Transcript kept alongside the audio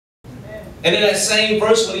And in that same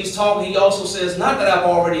verse when he's talking, he also says, not that I've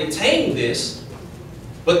already attained this,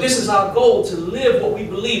 but this is our goal, to live what we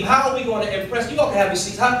believe. How are we going to impress? You all can have your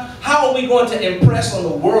seats. How are we going to impress on the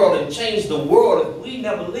world and change the world if we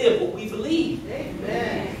never live what we believe?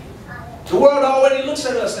 Amen. The world already looks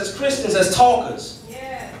at us as Christians, as talkers.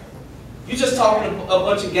 Yeah. You just talking a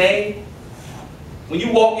bunch of game. When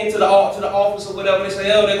you walk into the office or whatever, they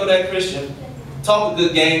say, oh, there go that Christian. Talk a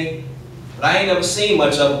good game. But I ain't never seen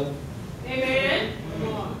much of them. Amen.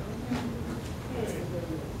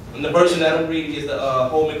 And the version that I'm reading is the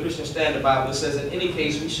Holman Christian Standard Bible. It says, in any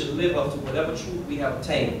case, we should live up to whatever truth we have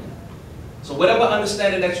attained. So whatever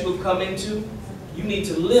understanding that you have come into, you need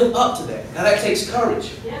to live up to that. Now that takes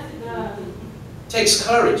courage. Yes, it does. It takes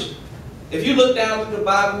courage. If you look down through the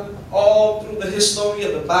Bible, all through the history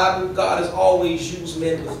of the Bible, God has always used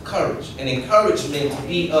men with courage and encouraged men to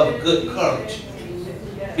be of good courage.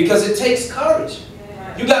 Because it takes courage.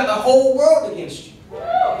 You got the whole world against you.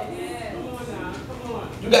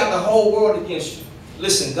 You got the whole world against you.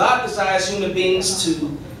 Listen, God desires human beings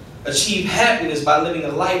to achieve happiness by living a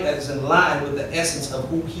life that is in line with the essence of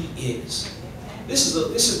who He is. This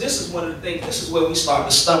is one of the things. This is where we start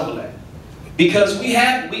to stumble at, because we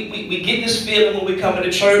get this feeling when we come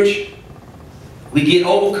into church. We get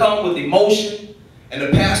overcome with emotion, and the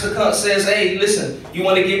pastor says, "Hey, listen, you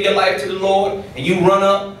want to give your life to the Lord," and you run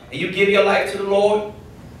up and you give your life to the Lord,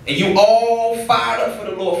 and you all fired up for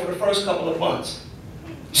the Lord for the first couple of months.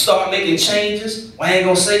 You start making changes. Well, I ain't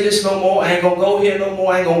gonna say this no more. I ain't gonna go here no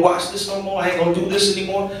more. I ain't gonna watch this no more. I ain't gonna do this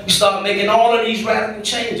anymore. You start making all of these radical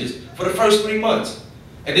changes for the first 3 months.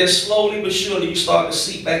 And then slowly but surely you start to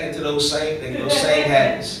seep back into those same things, those same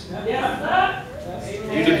habits.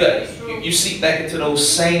 You seep back into those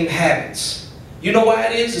same habits. You know why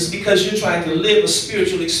it is? It's because you're trying to live a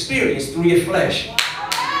spiritual experience through your flesh.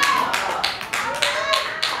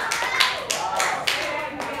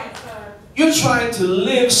 You're trying to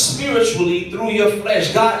live spiritually through your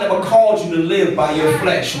flesh. God never called you to live by your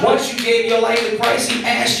flesh. Once you gave your life to Christ, He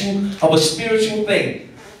asked you of a spiritual thing.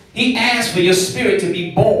 He asked for your spirit to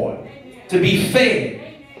be born, to be fed.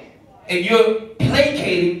 And you're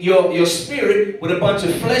placating your spirit with a bunch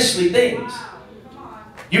of fleshly things.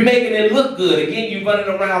 You're making it look good. Again, you're running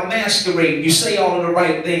around masquerading. You say all of the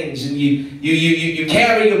right things, and you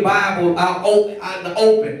carry your Bible out in the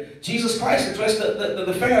open. Jesus Christ addressed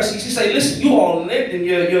the Pharisees. He said, listen, you all lived in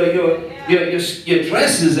your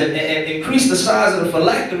dresses and increased the size of the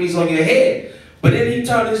phylacteries on your head. But then He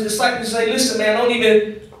turned to His disciples and said, listen, man, don't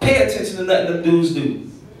even pay attention to nothing them dudes do.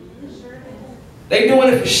 They doing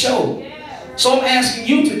it for show. So I'm asking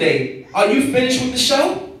you today, are you finished with the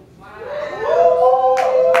show?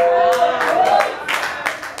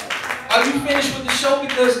 Are you finished with the show?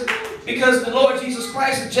 Because the Lord Jesus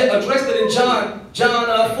Christ addressed it in John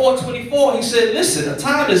 4:24. He said, listen, a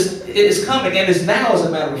time is coming, and it's now, as a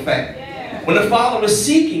matter of fact, when the Father is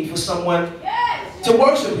seeking for someone to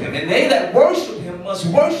worship Him. And they that worship Him must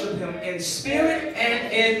worship Him in spirit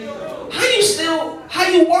and in... How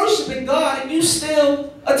you worshiping God and you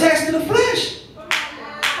still attached to the flesh?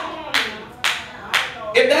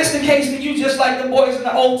 If that's the case, then you just like the boys in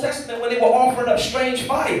the Old Testament when they were offering up strange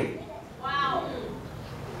fire. Wow.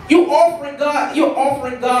 You're offering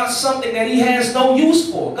God something that He has no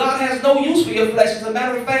use for. God has no use for your flesh. As a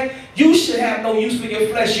matter of fact, you should have no use for your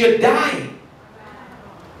flesh. You're dying.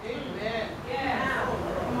 Amen.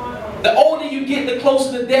 The older you get, the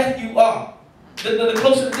closer to death you are. The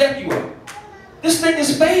closer to death you are. This thing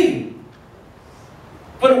is fading.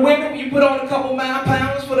 For the women, you put on a couple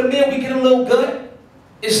pounds. For the men, we get a little gut.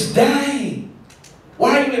 It's dying.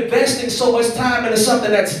 Why are you investing so much time into something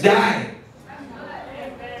that's dying?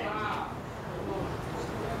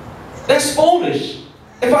 That's foolish.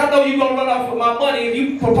 If I know you're going to run off with my money, if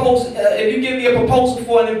you give me a proposal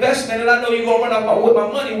for an investment and I know you're going to run off with my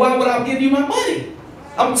money, why would I give you my money?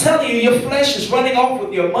 I'm telling you, your flesh is running off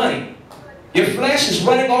with your money. Your flesh is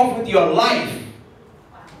running off with your life.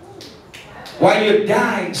 While you're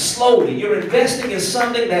dying slowly, you're investing in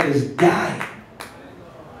something that is dying.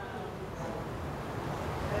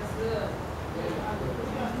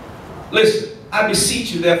 Listen, I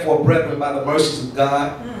beseech you therefore, brethren, by the mercies of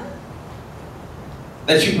God,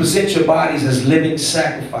 that you present your bodies as living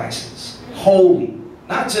sacrifices, holy,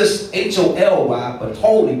 not just H-O-L-Y, but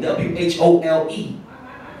holy, W-H-O-L-E,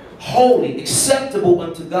 holy, acceptable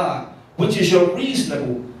unto God, which is your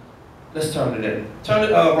reasonable. Let's turn to that. Turn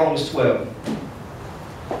to Romans 12.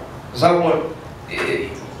 Because I want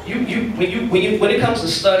when it comes to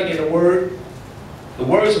studying the Word, the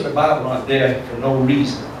words in the Bible aren't there for no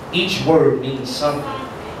reason. Each word means something.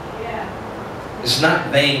 It's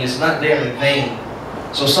not vain. It's not there in vain.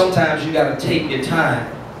 So sometimes you got to take your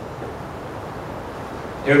time.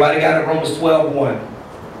 Everybody got it? Romans 12:1.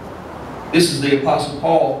 This is the Apostle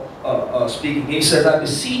Paul speaking. He says, I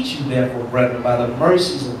beseech you therefore, brethren, by the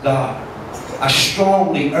mercies of God, I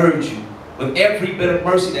strongly urge you, with every bit of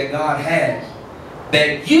mercy that God has,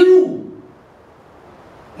 that you,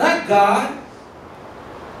 not God,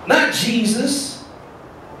 not Jesus,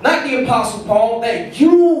 not the Apostle Paul, that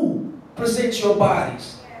you present your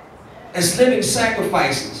bodies as living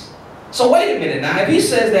sacrifices. So wait a minute now. If he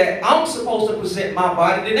says that I'm supposed to present my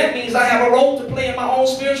body, then that means I have a role to play in my own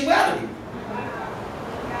spirituality.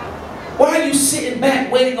 Why are you sitting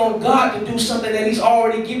back waiting on God to do something that he's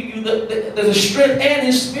already given you the strength and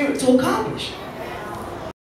his spirit to accomplish?